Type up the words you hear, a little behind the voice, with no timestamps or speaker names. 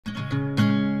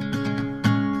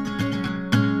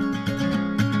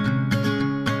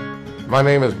My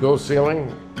name is Bill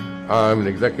Sealing. I'm an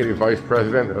Executive Vice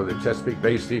President of the Chesapeake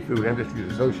Bay Seafood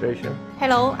Industries Association.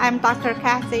 Hello, I'm Dr.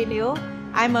 Kathy Liu.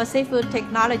 I'm a seafood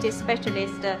technology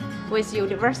specialist with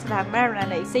University of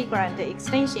Maryland Sea Grant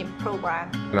Extension Program.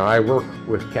 And I work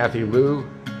with Kathy Liu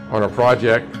on a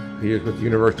project, he is with the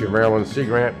University of Maryland Sea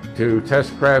Grant, to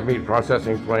test crab meat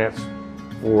processing plants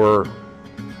for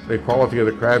the quality of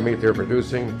the crab meat they're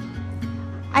producing.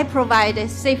 I provide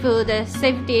seafood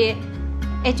safety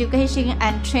education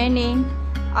and training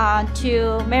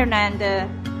to Maryland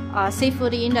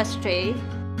seafood industry.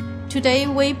 Today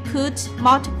we put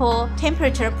multiple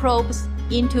temperature probes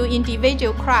into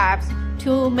individual crabs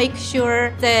to make sure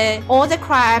that all the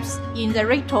crabs in the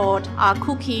retort are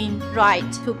cooking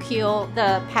right to kill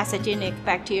the pathogenic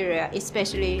bacteria,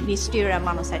 especially Listeria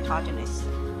monocytogenes.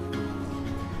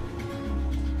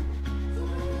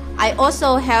 I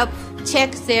also help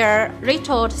check their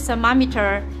retort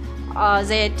thermometer.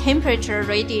 The temperature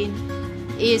reading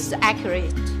is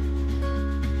accurate.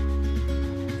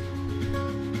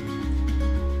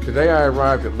 Today I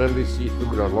arrived at Lindy's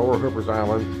Seafood on Lower Hoopers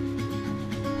Island.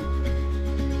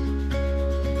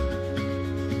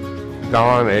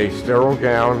 Don a sterile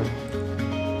gown,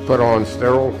 put on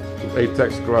sterile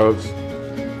latex gloves,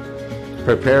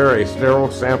 prepare a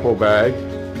sterile sample bag,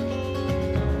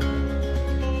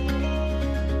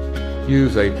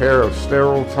 use a pair of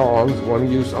sterile tongs, one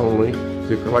use only,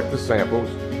 to collect the samples.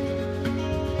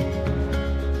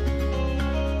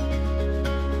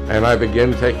 And I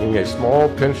begin taking a small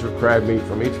pinch of crab meat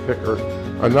from each picker,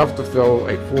 enough to fill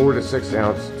a 4 to 6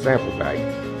 ounce sample bag.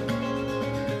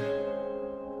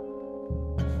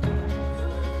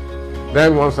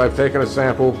 Then once I've taken a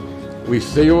sample, we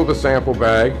seal the sample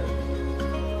bag,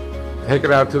 take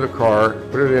it out to the car,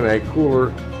 put it in a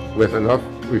cooler with enough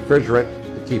refrigerant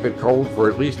to keep it cold for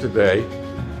at least a day.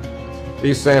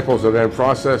 These samples are then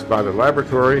processed by the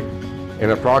laboratory.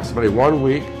 In approximately 1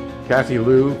 week, Kathy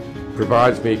Liu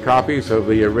provides me copies of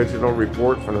the original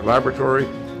report from the laboratory,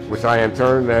 which I in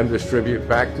turn then distribute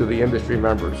back to the industry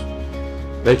members.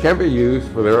 They can be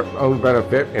used for their own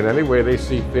benefit in any way they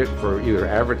see fit, for either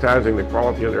advertising the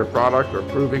quality of their product or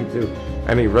proving to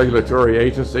any regulatory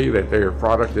agency that their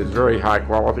product is very high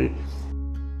quality.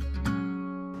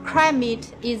 Crab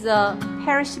meat is a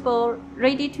perishable,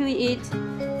 ready-to-eat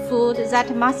food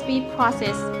that must be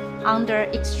processed under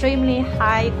extremely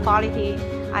high quality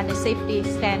and safety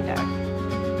standard.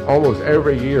 Almost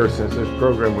every year since this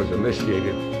program was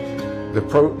initiated,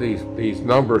 these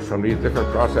numbers from these different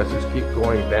processors keep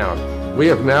going down. We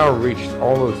have now reached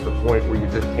almost the point where you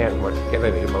just can't much get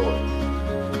any lower.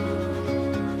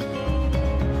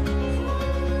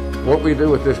 What we do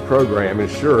with this program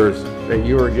ensures that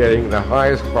you are getting the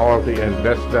highest quality and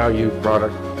best value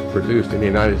product produced in the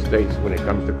United States when it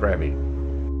comes to crab meat.